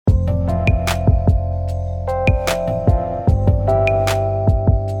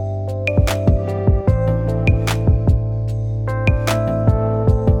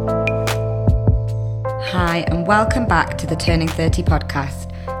Welcome back to the Turning 30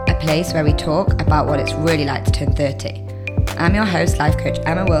 podcast, a place where we talk about what it's really like to turn 30. I'm your host, life coach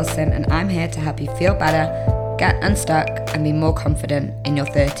Emma Wilson, and I'm here to help you feel better, get unstuck, and be more confident in your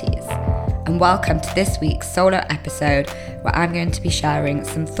 30s. And welcome to this week's solo episode where I'm going to be sharing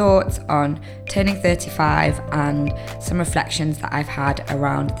some thoughts on turning 35 and some reflections that I've had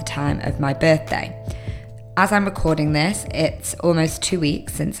around the time of my birthday. As I'm recording this, it's almost 2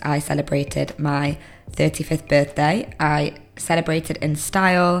 weeks since I celebrated my 35th birthday. I celebrated in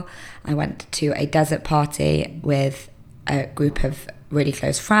style. I went to a desert party with a group of really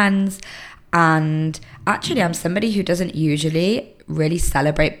close friends, and actually I'm somebody who doesn't usually really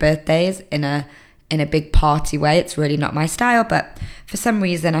celebrate birthdays in a big party way. It's really not my style, but for some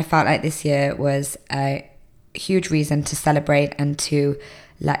reason I felt like this year was a huge reason to celebrate and to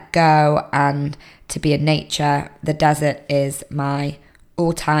let go and to be in nature. The desert is my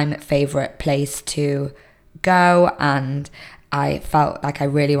all-time favorite place to go, and I felt like I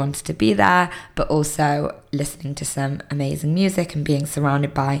really wanted to be there, but also listening to some amazing music and being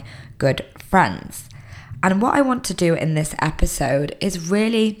surrounded by good friends. And what I want to do in this episode is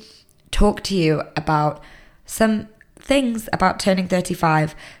really talk to you about some things about turning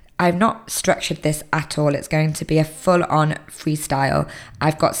 35. I've not structured this at all. It's going to be a full-on freestyle.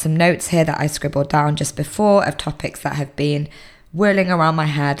 I've got some notes here that I scribbled down just before of topics that have been whirling around my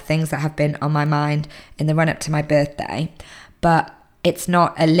head, things that have been on my mind in the run-up to my birthday. But it's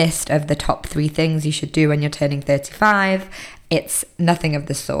not a list of the top 3 things you should do when you're turning 35. It's nothing of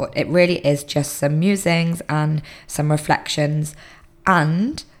the sort. It really is just some musings and some reflections.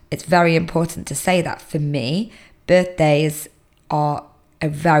 And it's very important to say that for me, birthdays are a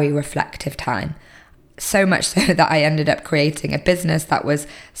very reflective time. So much so that I ended up creating a business that was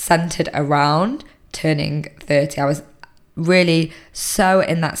centered around turning 30. I was really so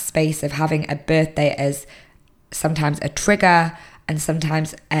in that space of having a birthday as sometimes a trigger and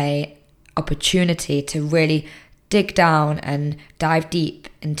sometimes a opportunity to really dig down and dive deep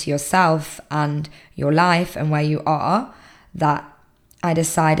into yourself and your life and where you are, that I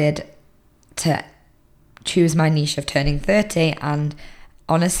decided to choose my niche of turning 30. And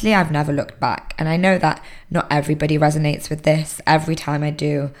honestly, I've never looked back. And I know that not everybody resonates with this. Every time I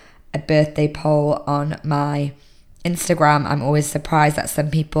do a birthday poll on my Instagram, I'm always surprised that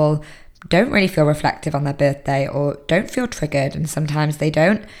some people don't really feel reflective on their birthday or don't feel triggered, and sometimes they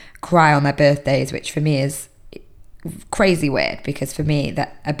don't cry on their birthdays, which for me is crazy weird, because for me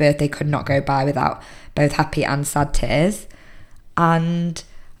that a birthday could not go by without both happy and sad tears. And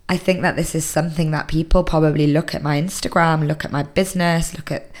I think that this is something that people probably look at my Instagram, look at my business,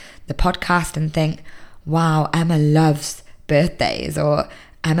 look at the podcast and think, wow, Emma loves birthdays, or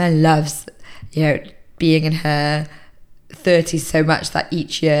Emma loves, being in her 30s so much that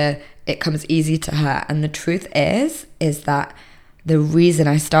each year it comes easy to her. And the truth is that the reason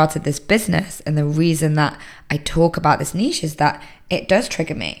I started this business and the reason that I talk about this niche is that it does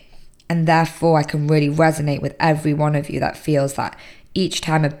trigger me. And therefore I can really resonate with every one of you that feels that each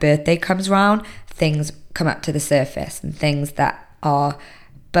time a birthday comes around, things come up to the surface and things that are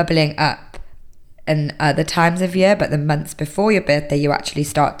bubbling up in other times of year, but the months before your birthday, you actually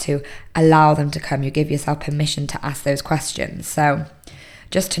start to allow them to come. You give yourself permission to ask those questions. So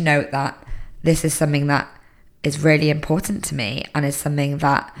just to note that this is something that is really important to me and is something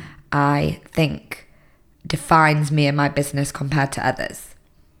that I think defines me and my business compared to others.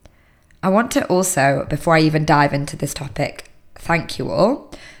 I want to also, before I even dive into this topic, thank you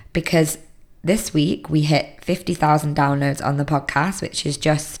all, because this week we hit 50,000 downloads on the podcast, which is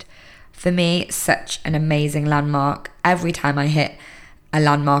just, for me, such an amazing landmark. Every time I hit a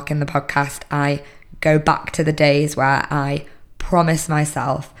landmark in the podcast, I go back to the days where I promised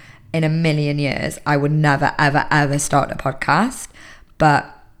myself in a million years I would never, ever, ever start a podcast.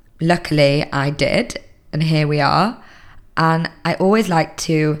 But luckily I did, and here we are. And I always like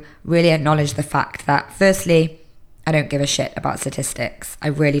to really acknowledge the fact that, firstly, I don't give a shit about statistics. I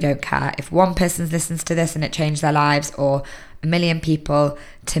really don't care. If one person listens to this and it changed their lives, or a million people,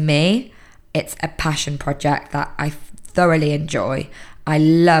 to me, it's a passion project that I thoroughly enjoy. I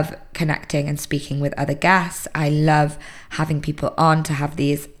love connecting and speaking with other guests. I love having people on to have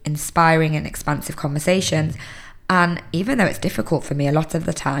these inspiring and expansive conversations. And even though it's difficult for me a lot of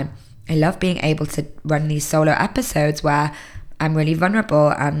the time, I love being able to run these solo episodes where I'm really vulnerable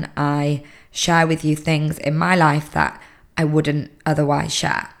and I share with you things in my life that I wouldn't otherwise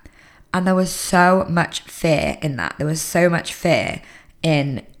share. And there was so much fear in that. There was so much fear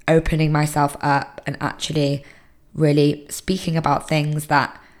in opening myself up and actually really speaking about things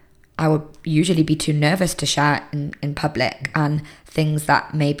that I would usually be too nervous to share in public, and things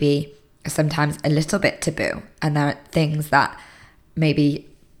that maybe sometimes a little bit taboo. And there are things that maybe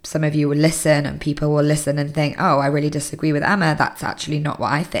some of you will listen and people will listen and think, oh, I really disagree with Emma. That's actually not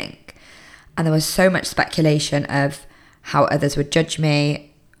what I think. And there was so much speculation of how others would judge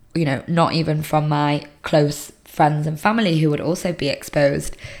me, not even from my close friends and family who would also be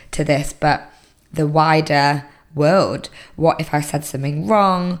exposed to this, but the wider world. What if I said something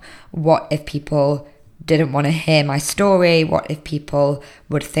wrong? What if people didn't want to hear my story? What if people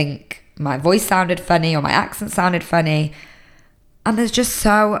would think my voice sounded funny or my accent sounded funny? And there's just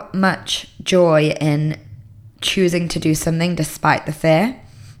so much joy in choosing to do something despite the fear.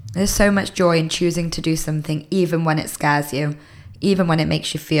 There's so much joy in choosing to do something even when it scares you, even when it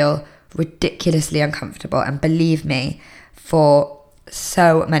makes you feel ridiculously uncomfortable. And believe me, for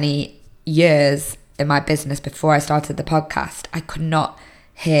so many years in my business before I started the podcast, I could not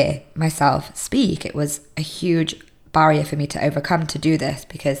hear myself speak. It was a huge barrier for me to overcome to do this,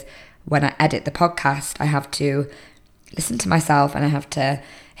 because when I edit the podcast, I have to listen to myself and I have to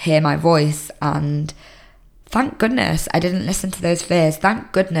hear my voice. And thank goodness I didn't listen to those fears.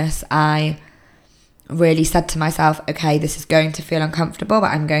 Thank goodness I really said to myself, okay, this is going to feel uncomfortable,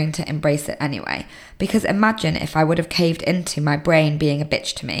 but I'm going to embrace it anyway. Because imagine if I would have caved into my brain being a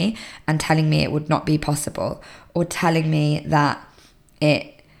bitch to me and telling me it would not be possible, or telling me that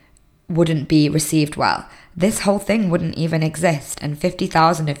it wouldn't be received well. This whole thing wouldn't even exist, and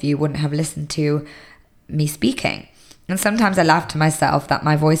 50,000 of you wouldn't have listened to me speaking. And sometimes I laugh to myself that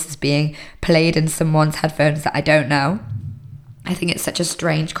my voice is being played in someone's headphones that I don't know. I think it's such a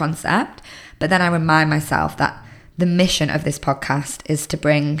strange concept. But then I remind myself that the mission of this podcast is to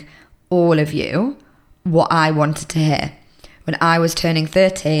bring all of you what I wanted to hear. When I was turning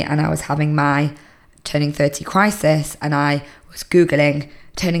 30 and I was having my turning 30 crisis, and I was Googling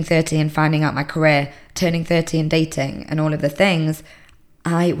turning 30 and finding out my career, turning 30 and dating and all of the things,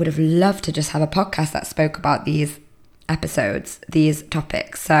 I would have loved to just have a podcast that spoke about these episodes, these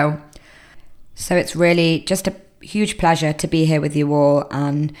topics. So it's really just a huge pleasure to be here with you all,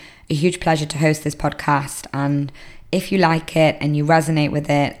 and a huge pleasure to host this podcast. And if you like it and you resonate with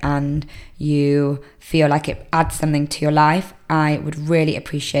it and you feel like it adds something to your life, I would really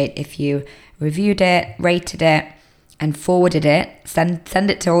appreciate if you reviewed it, rated it, and forwarded it.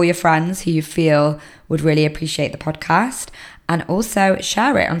 Send it to all your friends who you feel would really appreciate the podcast. And also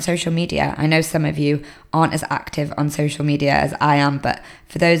share it on social media. I know some of you aren't as active on social media as I am, but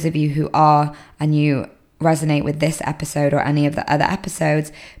for those of you who are and you resonate with this episode or any of the other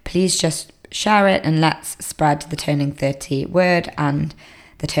episodes, please just share it and let's spread the Turning 30 word and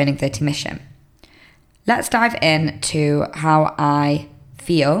the Turning 30 mission. Let's dive into how I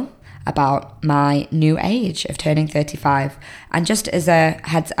feel about my new age of turning 35. And just as a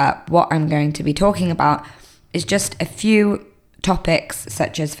heads up, what I'm going to be talking about is just a few topics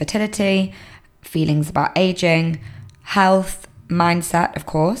such as fertility, feelings about aging, health, mindset, of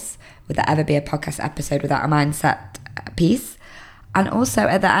course. Would there ever be a podcast episode without a mindset piece? And also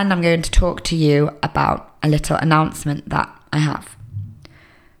at the end, I'm going to talk to you about a little announcement that I have.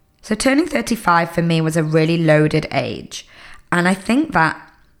 So turning 35 for me was a really loaded age. And I think that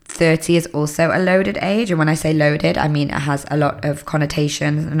 30 is also a loaded age. And when I say loaded, I mean it has a lot of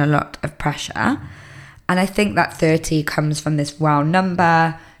connotations and a lot of pressure. And I think that 30 comes from this round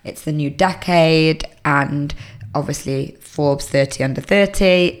number. It's the new decade. And obviously Forbes 30 under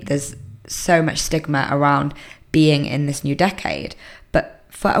 30. There's so much stigma around being in this new decade. But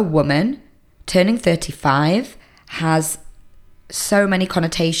for a woman, turning 35 has so many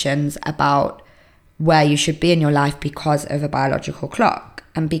connotations about where you should be in your life because of a biological clock.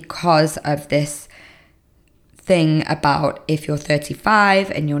 And because of this thing about if you're 35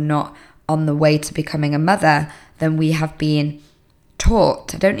 and you're not on the way to becoming a mother, then we have been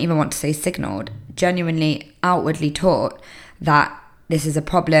taught, I don't even want to say signaled, genuinely outwardly taught that this is a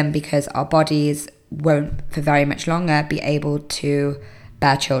problem because our bodies won't for very much longer be able to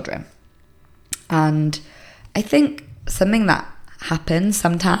bear children. And I think something that happens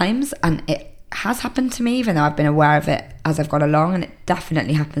sometimes, and it has happened to me even though I've been aware of it as I've gone along, and it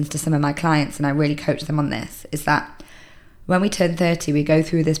definitely happens to some of my clients, and I really coach them on this, is that when we turn 30, we go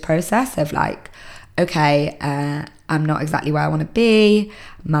through this process of like, okay, I'm not exactly where I want to be.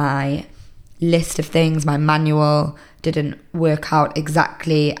 My list of things, my manual didn't work out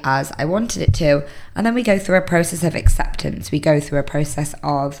exactly as I wanted it to. And then we go through a process of acceptance. We go through a process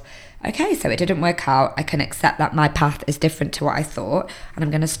of, okay, so it didn't work out. I can accept that my path is different to what I thought, and I'm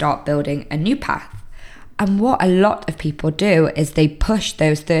going to start building a new path. And what a lot of people do is they push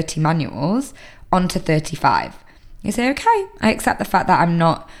those 30 manuals onto 35. You say, okay, I accept the fact that I'm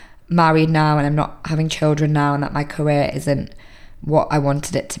not married now and I'm not having children now and that my career isn't what I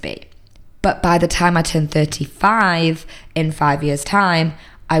wanted it to be. But by the time I turn 35 in 5 years' time,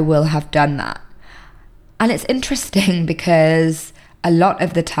 I will have done that. And it's interesting because a lot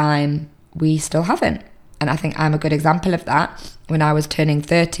of the time we still haven't. And I think I'm a good example of that. When I was turning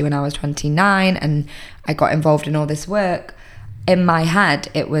 30, when I was 29, and I got involved in all this work, in my head,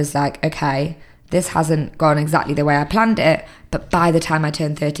 it was like, okay, this hasn't gone exactly the way I planned it, but by the time I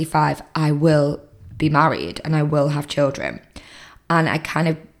turn 35, I will be married and I will have children. And I kind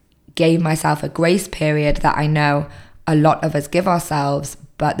of gave myself a grace period that I know a lot of us give ourselves.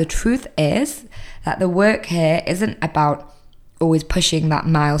 But the truth is that the work here isn't about always pushing that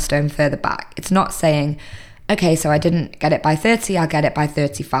milestone further back. It's not saying, okay, so I didn't get it by 30, I'll get it by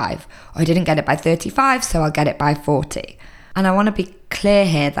 35. Or I didn't get it by 35, so I'll get it by 40. And I want to be clear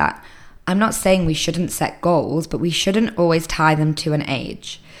here that I'm not saying we shouldn't set goals, but we shouldn't always tie them to an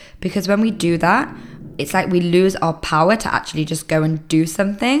age. Because when we do that, it's like we lose our power to actually just go and do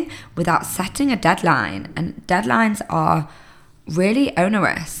something without setting a deadline. And deadlines are really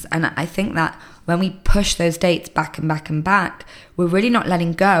onerous. And I think that when we push those dates back and back and back, we're really not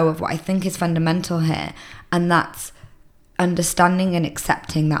letting go of what I think is fundamental here. And that's understanding and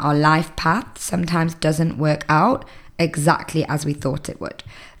accepting that our life path sometimes doesn't work out exactly as we thought it would.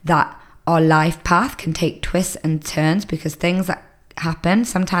 That our life path can take twists and turns because things that happen,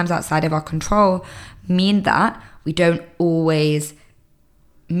 sometimes outside of our control, mean that we don't always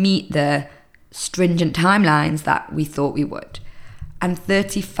meet the stringent timelines that we thought we would. And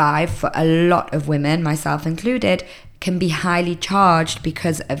 35, for a lot of women, myself included, can be highly charged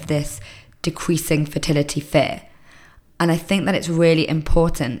because of this decreasing fertility fear. And I think that it's really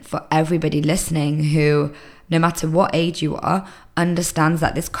important for everybody listening who, no matter what age you are, understands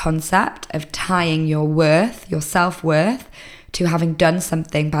that this concept of tying your worth, your self-worth, to having done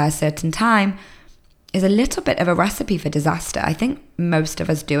something by a certain time is a little bit of a recipe for disaster. I think most of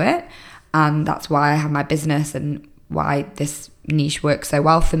us do it, and that's why I have my business and why this niche works so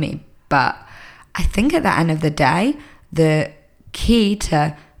well for me. But I think at the end of the day, the key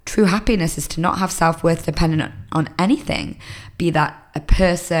to true happiness is to not have self-worth dependent on anything, be that a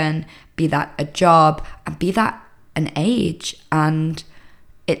person, be that a job, and be that an age. And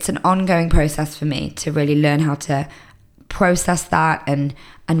it's an ongoing process for me to really learn how to process that and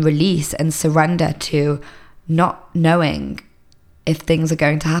release and surrender to not knowing if things are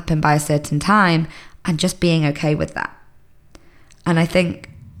going to happen by a certain time and just being okay with that. And I think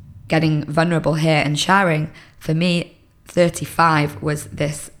getting vulnerable here and sharing, for me, 35 was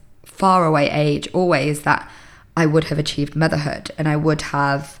this faraway age always that I would have achieved motherhood and I would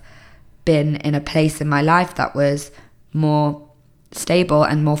have been in a place in my life that was more stable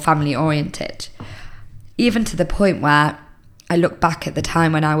and more family oriented. Even to the point where I look back at the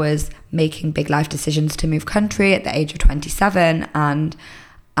time when I was making big life decisions to move country at the age of 27, and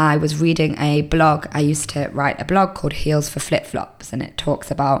I was reading a blog. I used to write a blog called Heels for Flip-Flops, and it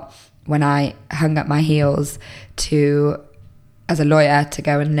talks about when I hung up my heels as a lawyer to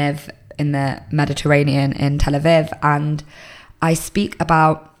go and live in the Mediterranean in Tel Aviv. And I speak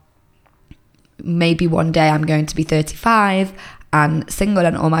about maybe one day I'm going to be 35 and single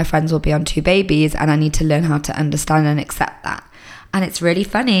and all my friends will be on 2 babies, and I need to learn how to understand and accept that. And it's really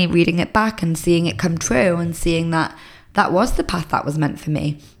funny reading it back and seeing it come true and seeing that that was the path that was meant for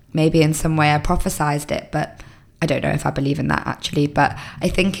me. Maybe in some way I prophesized it, but I don't know if I believe in that actually. But I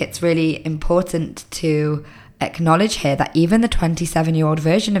think it's really important to acknowledge here that even the 27-year-old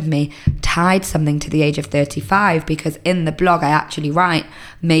version of me tied something to the age of 35, because in the blog I actually write,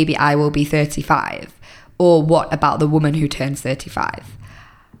 maybe I will be 35. Or what about the woman who turns 35?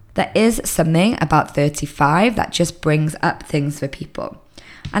 There is something about 35 that just brings up things for people.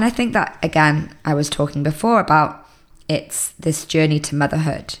 And I think that, again, I was talking before about it's this journey to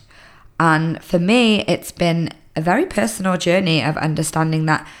motherhood. And for me, it's been a very personal journey of understanding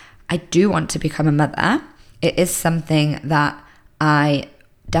that I do want to become a mother. It is something that I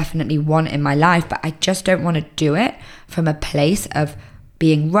definitely want in my life, but I just don't want to do it from a place of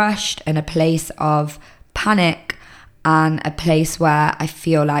being rushed and a place of panic and a place where I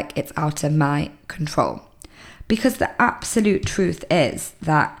feel like it's out of my control. Because the absolute truth is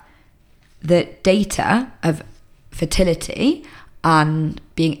that the data of fertility and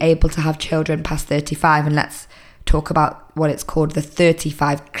being able to have children past 35, and let's talk about what it's called, the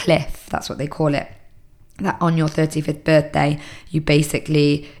 35 cliff, that's what they call it, that on your 35th birthday,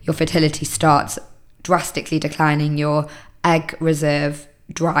 your fertility starts drastically declining, your egg reserve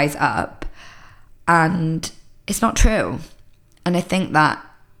dries up, and it's not true. And I think that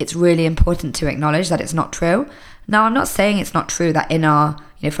it's really important to acknowledge that it's not true. Now, I'm not saying it's not true that in our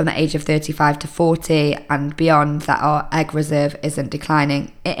from the age of 35 to 40 and beyond, that our egg reserve isn't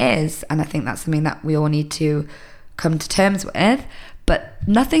declining. It is, and I think that's something that we all need to come to terms with. But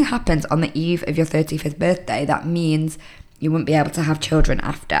nothing happens on the eve of your 35th birthday that means you won't be able to have children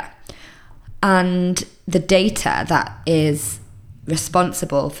after. And the data that is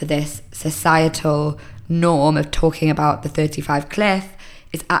responsible for this societal norm of talking about the 35 cliff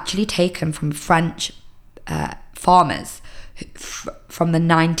is actually taken from French farmers from the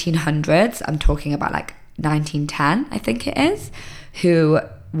 1900s. I'm talking about like 1910, I think it is, who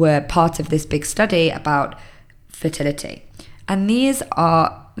were part of this big study about fertility. And these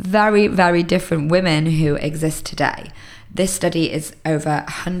are very, very different women who exist today. This study is over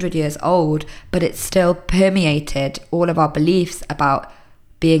 100 years old, but it's still permeated all of our beliefs about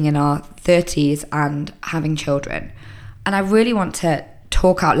being in our 30s and having children. And I really want to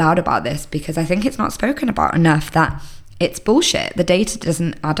talk out loud about this because I think it's not spoken about enough, that it's bullshit. The data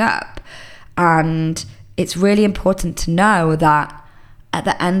doesn't add up. And it's really important to know that at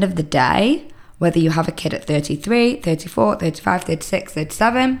the end of the day, whether you have a kid at 33, 34, 35, 36,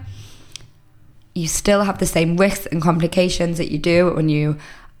 37, you still have the same risks and complications that you do when you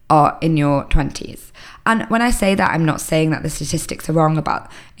are in your 20s. And when I say that, I'm not saying that the statistics are wrong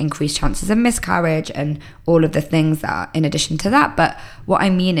about increased chances of miscarriage and all of the things that are in addition to that. But what I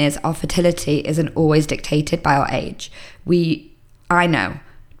mean is our fertility isn't always dictated by our age. I know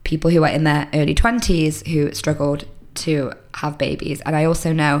people who are in their early 20s who struggled to have babies. And I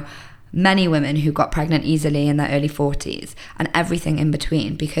also know many women who got pregnant easily in their early 40s and everything in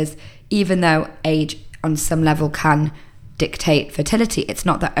between, because even though age on some level can dictate fertility, it's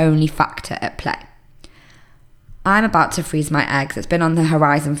not the only factor at play. I'm about to freeze my eggs. It's been on the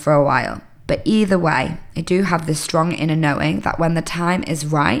horizon for a while. But either way, I do have this strong inner knowing that when the time is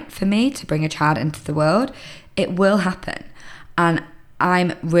right for me to bring a child into the world, it will happen. And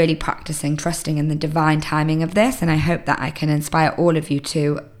I'm really practicing trusting in the divine timing of this, and I hope that I can inspire all of you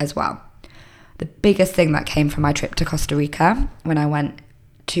to as well. The biggest thing that came from my trip to Costa Rica when I went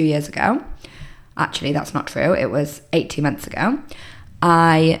 2 years ago, actually that's not true, it was 18 months ago,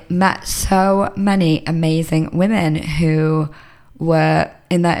 I met so many amazing women who were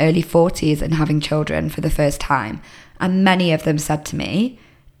in their early 40s and having children for the first time. And many of them said to me,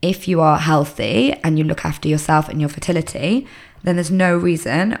 if you are healthy and you look after yourself and your fertility, then there's no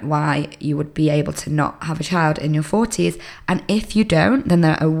reason why you would be able to not have a child in your 40s. And if you don't, then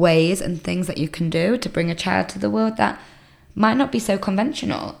there are ways and things that you can do to bring a child to the world that might not be so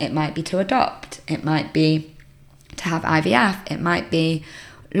conventional. It might be to adopt. It might be to have IVF. It might be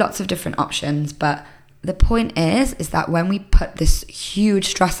lots of different options. But the point is that when we put this huge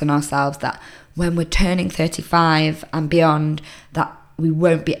stress on ourselves that when we're turning 35 and beyond, that we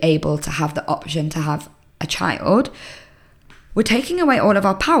won't be able to have the option to have a child, we're taking away all of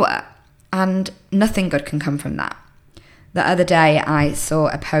our power, and nothing good can come from that. The other day I saw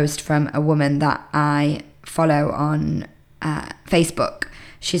a post from a woman that I follow on Facebook.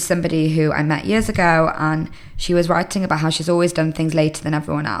 She's somebody who I met years ago, and she was writing about how she's always done things later than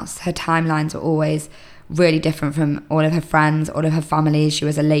everyone else. Her timelines were always really different from all of her friends, all of her family. She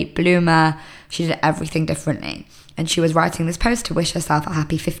was a late bloomer. She did everything differently. And she was writing this post to wish herself a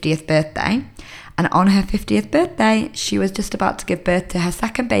happy 50th birthday. And on her 50th birthday, she was just about to give birth to her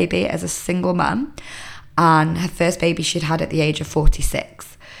second baby as a single mum. And her first baby she'd had at the age of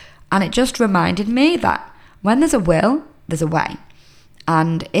 46. And it just reminded me that when there's a will, there's a way.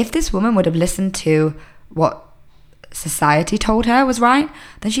 And if this woman would have listened to what society told her was right,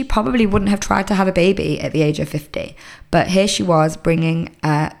 then she probably wouldn't have tried to have a baby at the age of 50. But here she was bringing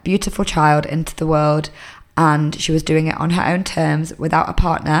a beautiful child into the world, and she was doing it on her own terms without a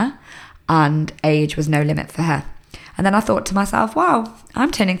partner, and age was no limit for her. And then I thought to myself, wow,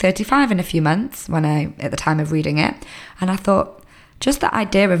 I'm turning 35 in a few months at the time of reading it. And I thought, just the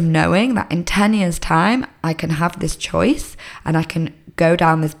idea of knowing that in 10 years' time, I can have this choice and I can go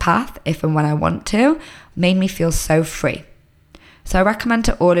down this path if and when I want to, made me feel so free. So I recommend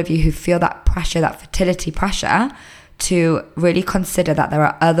to all of you who feel that pressure, that fertility pressure, to really consider that there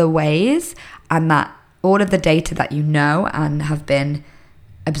are other ways, and that all of the data that you know and have been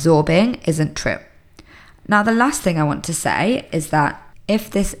absorbing isn't true. Now, the last thing I want to say is that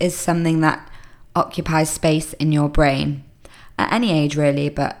if this is something that occupies space in your brain, at any age really,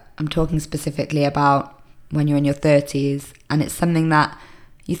 but I'm talking specifically about when you're in your 30s, and it's something that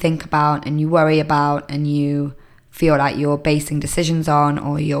you think about and you worry about and you feel like you're basing decisions on,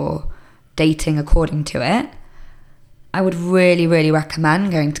 or you're dating according to it, I would really, really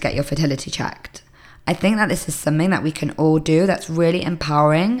recommend going to get your fertility checked. I think that this is something that we can all do that's really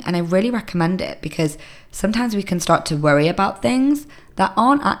empowering, and I really recommend it, because sometimes we can start to worry about things that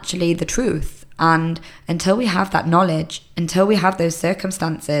aren't actually the truth. And until we have that knowledge, until we have those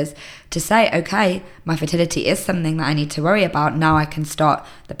circumstances to say, okay, my fertility is something that I need to worry about, now I can start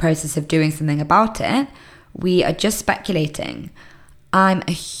the process of doing something about it, we are just speculating. I'm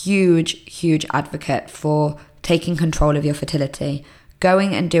a huge advocate for taking control of your fertility,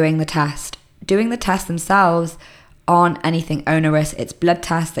 going and doing the test. Doing the tests themselves aren't anything onerous. It's blood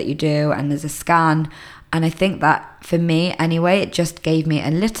tests that you do and there's a scan. And I think that for me anyway, it just gave me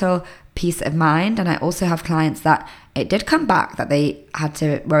a little peace of mind. And I also have clients that it did come back that they had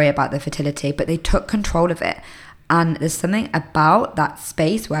to worry about their fertility, but they took control of it. And there's something about that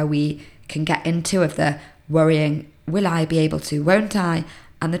space where we can get into of the worrying, will I be able to, won't I?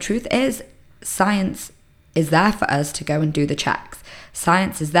 And the truth is, science is there for us to go and do the checks.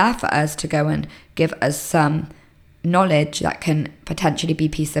 Science is there for us to go and give us some knowledge that can potentially be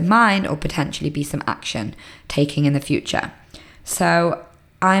peace of mind or potentially be some action taking in the future. So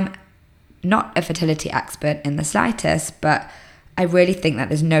I'm not a fertility expert in the slightest, but I really think that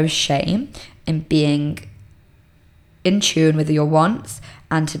there's no shame in being in tune with your wants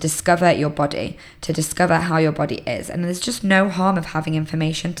and to discover your body, to discover how your body is. And there's just no harm of having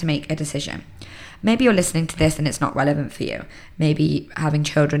information to make a decision. Maybe you're listening to this and it's not relevant for you. Maybe having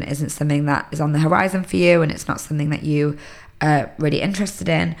children isn't something that is on the horizon for you and it's not something that you are really interested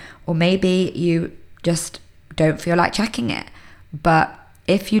in. Or maybe you just don't feel like checking it. But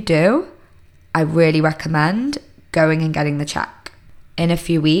if you do, I really recommend going and getting the check. In a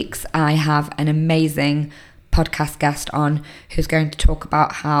few weeks, I have an amazing podcast guest on who's going to talk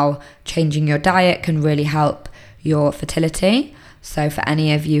about how changing your diet can really help your fertility. So for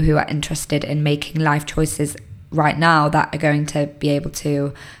any of you who are interested in making life choices right now that are going to be able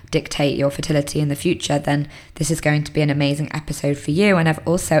to dictate your fertility in the future, then this is going to be an amazing episode for you. And I've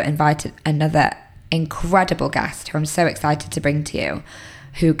also invited another incredible guest who I'm so excited to bring to you,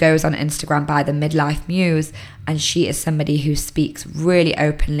 who goes on Instagram by the Midlife Muse, and she is somebody who speaks really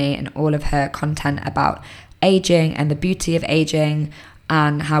openly in all of her content about aging and the beauty of aging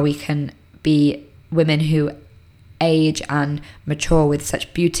and how we can be women who age and mature with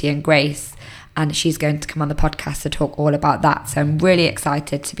such beauty and grace. And she's going to come on the podcast to talk all about that. So I'm really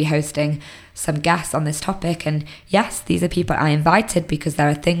excited to be hosting some guests on this topic. And yes, these are people I invited because there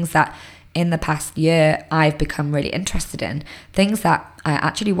are things that in the past year I've become really interested in, things that I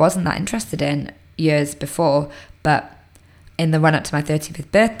actually wasn't that interested in years before, but in the run up to my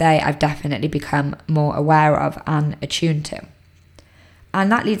 35th birthday, I've definitely become more aware of and attuned to. And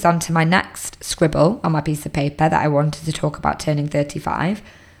that leads on to my next scribble on my piece of paper that I wanted to talk about turning 35.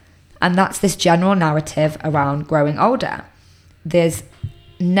 And that's this general narrative around growing older. There's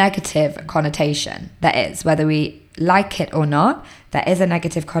negative connotation. There is, whether we like it or not, there is a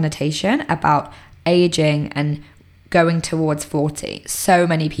negative connotation about aging and going towards 40. So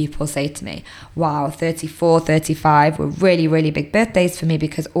many people say to me, wow, 34, 35 were really, really big birthdays for me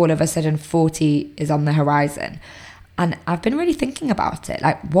because all of a sudden 40 is on the horizon. And I've been really thinking about it.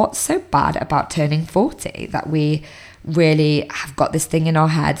 Like, what's so bad about turning 40 that we really have got this thing in our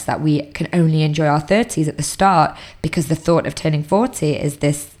heads that we can only enjoy our 30s at the start because the thought of turning 40 is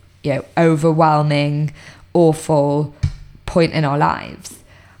this, overwhelming, awful point in our lives.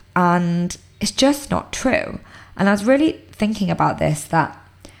 And it's just not true. And I was really thinking about this, that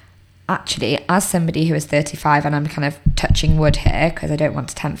actually, as somebody who is 35, and I'm kind of touching wood here because I don't want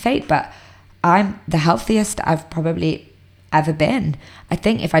to tempt fate, but I'm the healthiest I've probably ever been. I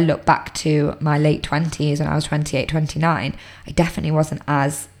think if I look back to my late 20s when I was 28, 29, I definitely wasn't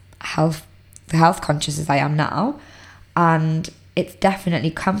as health conscious as I am now. And it's definitely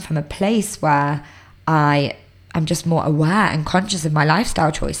come from a place where I'm just more aware and conscious of my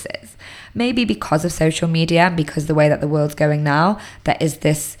lifestyle choices. Maybe because of social media and because the way that the world's going now, there is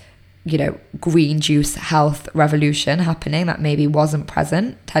this, green juice health revolution happening that maybe wasn't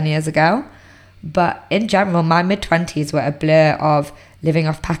present 10 years ago. But in general, my mid-20s were a blur of living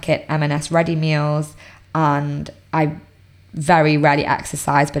off packet M&S ready meals, and I very rarely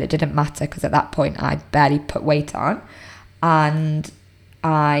exercised, but it didn't matter because at that point I barely put weight on. And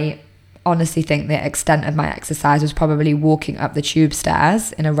I honestly think the extent of my exercise was probably walking up the tube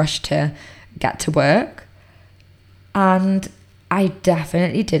stairs in a rush to get to work. And I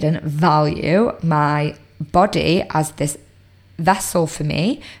definitely didn't value my body as this vessel for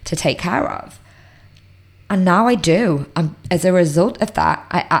me to take care of. And now I do. As a result of that,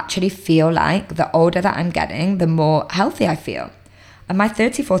 I actually feel like the older that I'm getting, the more healthy I feel. And my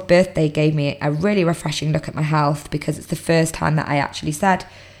 34th birthday gave me a really refreshing look at my health because it's the first time that I actually said,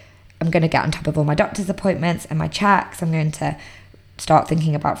 I'm going to get on top of all my doctor's appointments and my checks. I'm going to start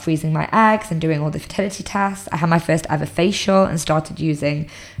thinking about freezing my eggs and doing all the fertility tests. I had my first ever facial and started using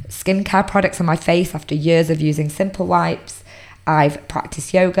skincare products on my face after years of using simple wipes. I've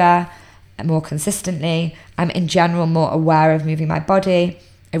practiced yoga more consistently. I'm in general more aware of moving my body.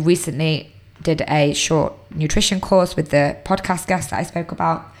 I recently did a short nutrition course with the podcast guest that I spoke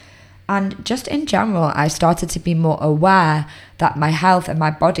about. And just in general, I started to be more aware that my health and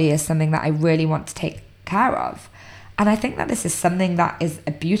my body is something that I really want to take care of. And I think that this is something that is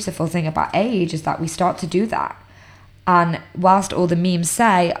a beautiful thing about age, is that we start to do that. And whilst all the memes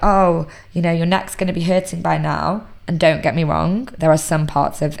say, oh, your neck's going to be hurting by now, and don't get me wrong, there are some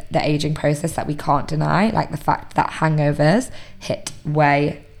parts of the aging process that we can't deny, like the fact that hangovers hit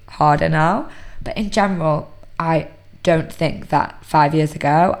way harder now. But in general, I don't think that 5 years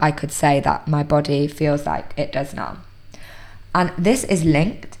ago I could say that my body feels like it does now. And this is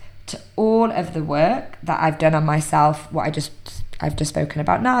linked to all of the work that I've done on myself, what I've just spoken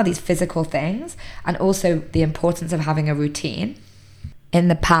about now, these physical things, and also the importance of having a routine. In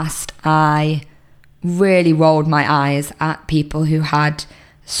the past, I really rolled my eyes at people who had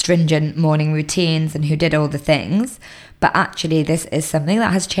stringent morning routines and who did all the things, but actually this is something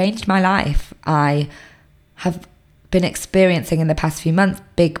that has changed my life. I have been experiencing in the past few months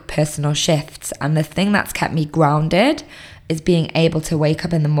big personal shifts, and the thing that's kept me grounded is being able to wake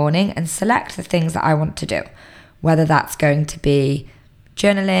up in the morning and select the things that I want to do, whether that's going to be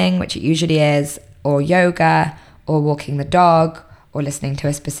journaling, which it usually is, or yoga, or walking the dog, or listening to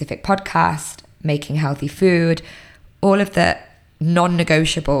a specific podcast, making healthy food, all of the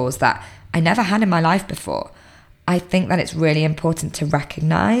non-negotiables that I never had in my life before. I think that it's really important to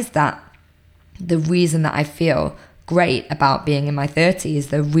recognize that the reason that I feel great about being in my 30s,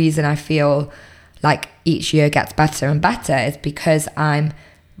 the reason I feel like each year gets better and better, is because I'm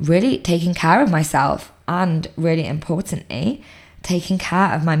really taking care of myself and, really importantly, taking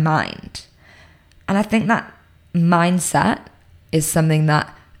care of my mind. And I think that mindset is something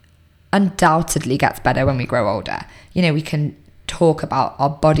that undoubtedly gets better when we grow older. We can talk about our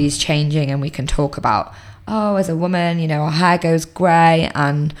bodies changing, and we can talk about, oh, as a woman, our hair goes grey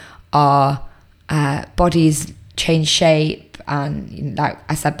and our bodies change shape, and like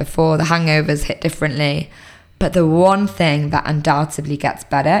I said before, the hangovers hit differently. But the one thing that undoubtedly gets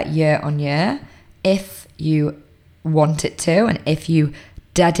better year on year, if you want it to and if you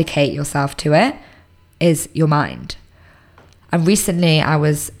dedicate yourself to it, is your mind. And recently I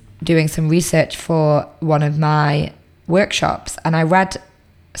was doing some research for one of my workshops, and I read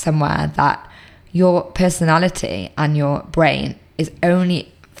somewhere that your personality and your brain is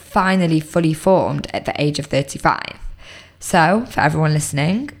only finally fully formed at the age of 35. So for everyone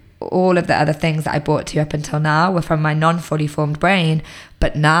listening, all of the other things that I brought to you up until now were from my non-fully formed brain,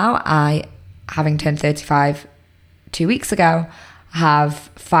 but now I, having turned 35 2 weeks ago, have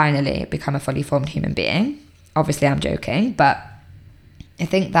finally become a fully formed human being. Obviously I'm joking, but I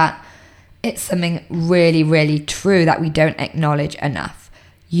think that it's something really, really true that we don't acknowledge enough.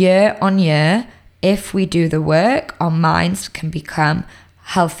 Year on year, if we do the work, our minds can become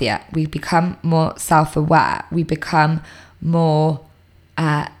healthier. We become more self-aware. We become more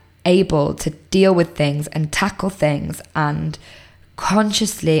able to deal with things and tackle things and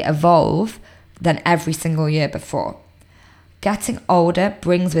consciously evolve than every single year before. Getting older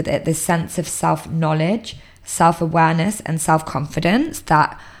brings with it this sense of self-knowledge, self-awareness, and self-confidence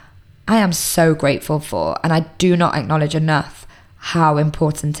that I am so grateful for, and I do not acknowledge enough how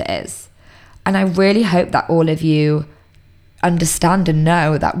important it is. And I really hope that all of you understand and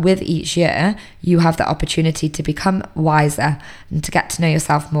know that with each year, you have the opportunity to become wiser and to get to know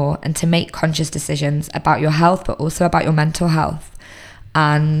yourself more and to make conscious decisions about your health, but also about your mental health.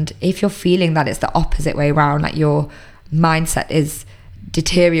 And if you're feeling that it's the opposite way around, like your mindset is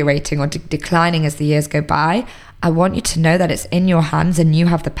deteriorating or declining as the years go by, I want you to know that it's in your hands and you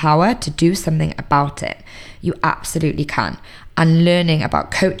have the power to do something about it. You absolutely can. And learning about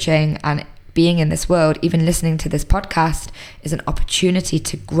coaching and being in this world, even listening to this podcast, is an opportunity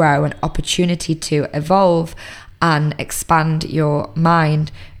to grow, an opportunity to evolve and expand your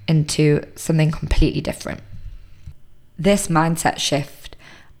mind into something completely different. This mindset shift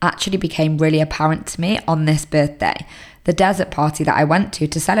actually became really apparent to me on this birthday. The desert party that I went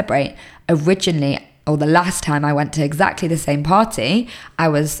to celebrate, originally, or the last time I went to exactly the same party, I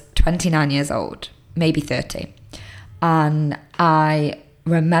was 29 years old, maybe 30. And I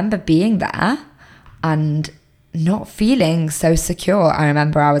remember being there and not feeling so secure. I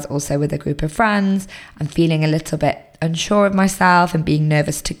remember I was also with a group of friends and feeling a little bit unsure of myself and being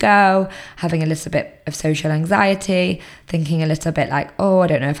nervous to go, having a little bit of social anxiety, thinking a little bit like, oh, I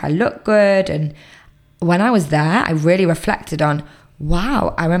don't know if I look good. And when I was there, I really reflected on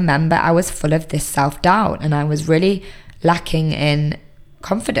wow, I remember I was full of this self-doubt and I was really lacking in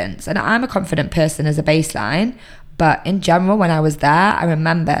confidence. And I'm a confident person as a baseline, but in general, when I was there, I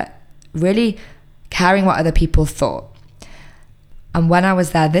remember really caring what other people thought. And when I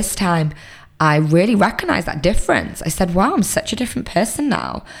was there this time, I really recognized that difference. I said, wow, I'm such a different person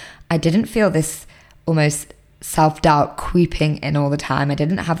now. I didn't feel this almost self-doubt creeping in all the time. I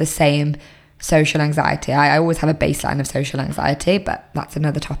didn't have the same social anxiety. I always have a baseline of social anxiety, but that's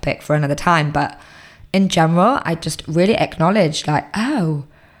another topic for another time. But in general, I just really acknowledged like, oh,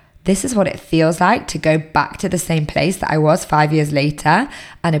 this is what it feels like to go back to the same place that I was 5 years later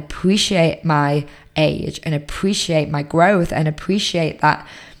and appreciate my age and appreciate my growth and appreciate that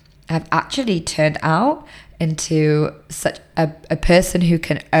I've actually turned out into such a person who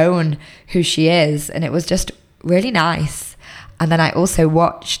can own who she is. And it was just really nice. And then I also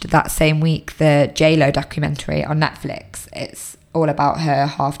watched that same week the J-Lo documentary on Netflix. It's all about her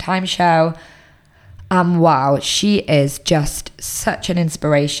halftime show. Wow, she is just such an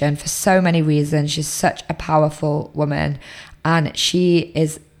inspiration for so many reasons. She's such a powerful woman. And she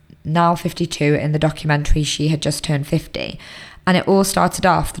is now 52. In the documentary, she had just turned 50. And it all started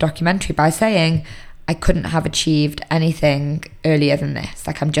off, the documentary, by saying, I couldn't have achieved anything earlier than this.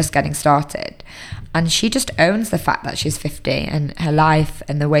 Like, I'm just getting started. And she just owns the fact that she's 50, and her life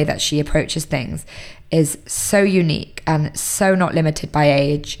and the way that she approaches things is so unique and so not limited by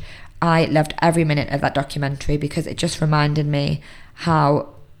age. I loved every minute of that documentary because it just reminded me how,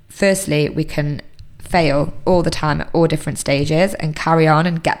 firstly, we can fail all the time at all different stages and carry on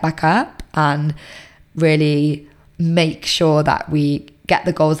and get back up and really make sure that we get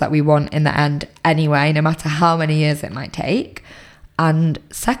the goals that we want in the end anyway, no matter how many years it might take. And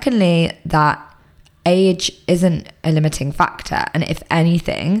secondly, that age isn't a limiting factor. And if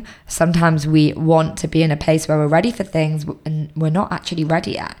anything, sometimes we want to be in a place where we're ready for things and we're not actually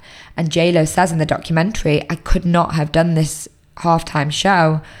ready yet. And J-Lo says in the documentary, I could not have done this halftime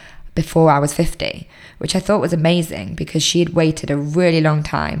show before I was 50, which I thought was amazing because she had waited a really long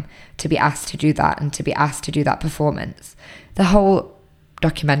time to be asked to do that and to be asked to do that performance. The whole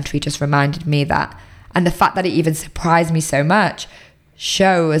documentary just reminded me that, and the fact that it even surprised me so much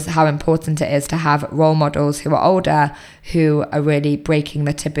shows how important it is to have role models who are older, who are really breaking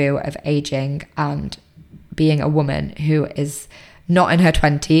the taboo of aging and being a woman who is not in her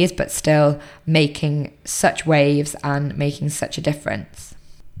 20s, but still making such waves and making such a difference.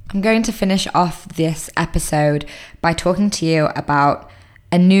 I'm going to finish off this episode by talking to you about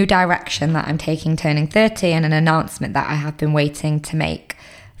a new direction that I'm taking turning 30 and an announcement that I have been waiting to make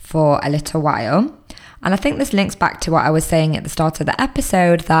for a little while. And I think this links back to what I was saying at the start of the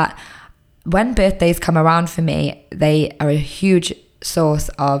episode, that when birthdays come around for me, they are a huge source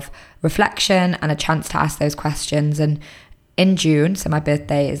of reflection and a chance to ask those questions. And in June, so my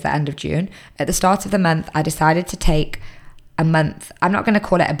birthday is the end of June, at the start of the month, I decided to take a month. I'm not going to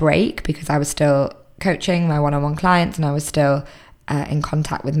call it a break because I was still coaching my one-on-one clients and I was still in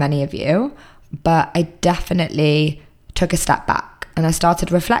contact with many of you, but I definitely took a step back and I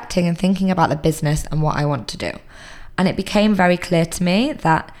started reflecting and thinking about the business and what I want to do. And it became very clear to me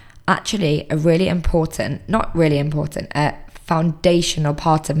that actually a foundational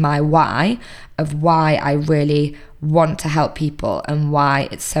part of my why, of why I really want to help people and why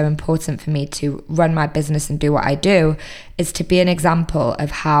it's so important for me to run my business and do what I do, is to be an example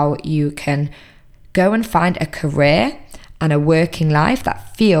of how you can go and find a career and a working life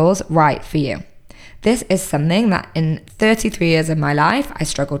that feels right for you. This is something that in 33 years of my life I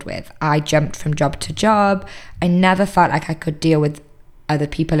struggled with. I jumped from job to job. I never felt like I could deal with other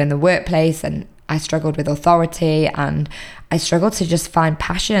people in the workplace, and I struggled with authority, and I struggled to just find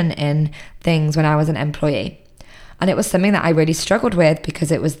passion in things when I was an employee. And it was something that I really struggled with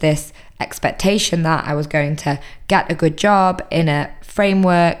because it was this expectation that I was going to get a good job in a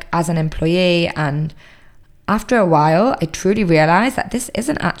framework as an employee. And after a while, I truly realized that this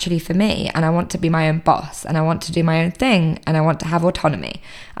isn't actually for me, and I want to be my own boss, and I want to do my own thing, and I want to have autonomy,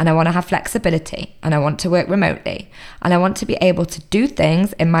 and I want to have flexibility, and I want to work remotely, and I want to be able to do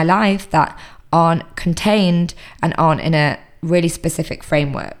things in my life that aren't contained and aren't in a really specific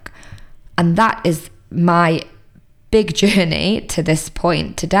framework. And that is my big journey to this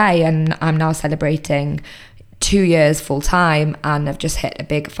point today, and I'm now celebrating 2 years full time, and I've just hit a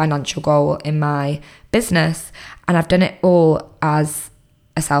big financial goal in my business, and I've done it all as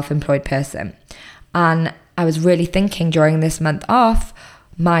a self-employed person. And I was really thinking during this month off,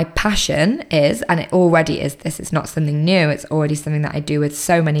 my passion is, and it already is this, it's not something new, it's already something that I do with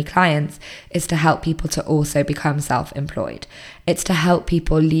so many clients, is to help people to also become self-employed. It's to help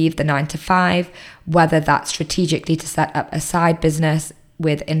people leave the 9 to 5, whether that's strategically to set up a side business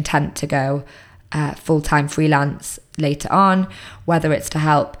with intent to go full-time freelance later on, whether it's to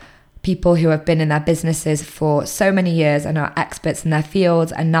help people who have been in their businesses for so many years and are experts in their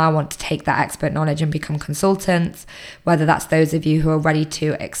fields and now want to take that expert knowledge and become consultants, whether that's those of you who are ready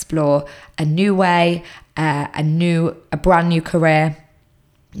to explore a new way, a brand new career.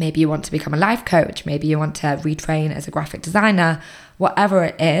 Maybe you want to become a life coach, maybe you want to retrain as a graphic designer, whatever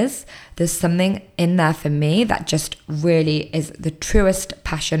it is, there's something in there for me that just really is the truest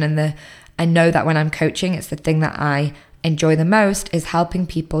passion, and I know that when I'm coaching, it's the thing that I enjoy the most, is helping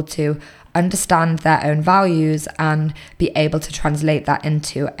people to understand their own values and be able to translate that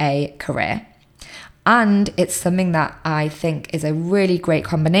into a career. And it's something that I think is a really great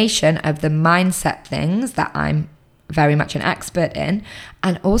combination of the mindset things that I'm very much an expert in,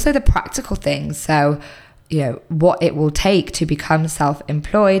 and also the practical things. So, what it will take to become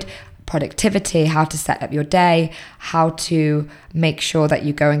self-employed, productivity, how to set up your day, how to make sure that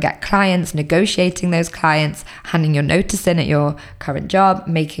you go and get clients, negotiating those clients, handing your notice in at your current job,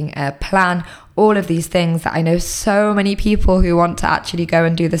 making a plan, all of these things that I know so many people who want to actually go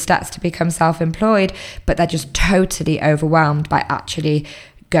and do the steps to become self-employed, but they're just totally overwhelmed by actually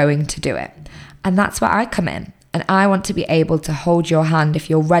going to do it. And that's where I come in. And I want to be able to hold your hand if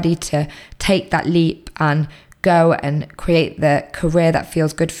you're ready to take that leap and go and create the career that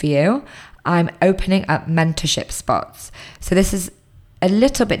feels good for you. I'm opening up mentorship spots. So this is a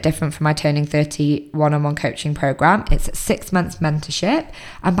little bit different from my Turning 30 one-on-one coaching program. It's a 6 months mentorship.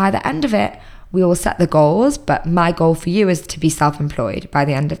 And by the end of it, we will set the goals. But my goal for you is to be self-employed by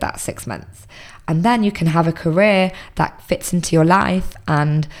the end of that 6 months. And then you can have a career that fits into your life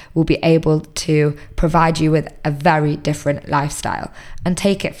and will be able to provide you with a very different lifestyle. And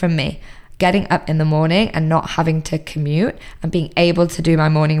take it from me, getting up in the morning and not having to commute and being able to do my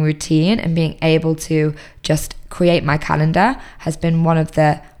morning routine and being able to just create my calendar has been one of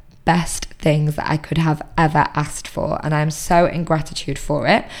the best things that I could have ever asked for. And I'm so in gratitude for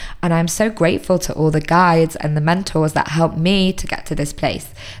it. And I'm so grateful to all the guides and the mentors that helped me to get to this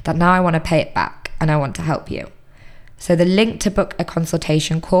place, that now I want to pay it back and I want to help you. So the link to book a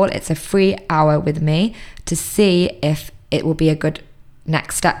consultation call, it's a free hour with me to see if it will be a good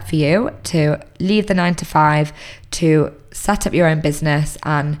next step for you to leave the 9 to 5, to set up your own business,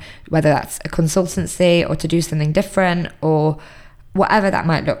 and whether that's a consultancy or to do something different or whatever that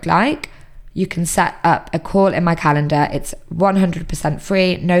might look like, you can set up a call in my calendar. It's 100%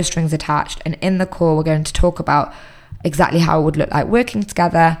 free, no strings attached. And in the call, we're going to talk about exactly how it would look like working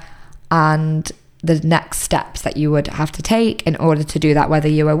together and the next steps that you would have to take in order to do that, whether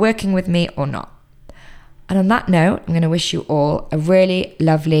you are working with me or not. And on that note, I'm going to wish you all a really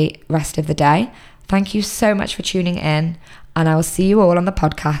lovely rest of the day. Thank you so much for tuning in, and I will see you all on the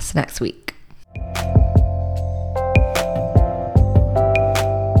podcast next week.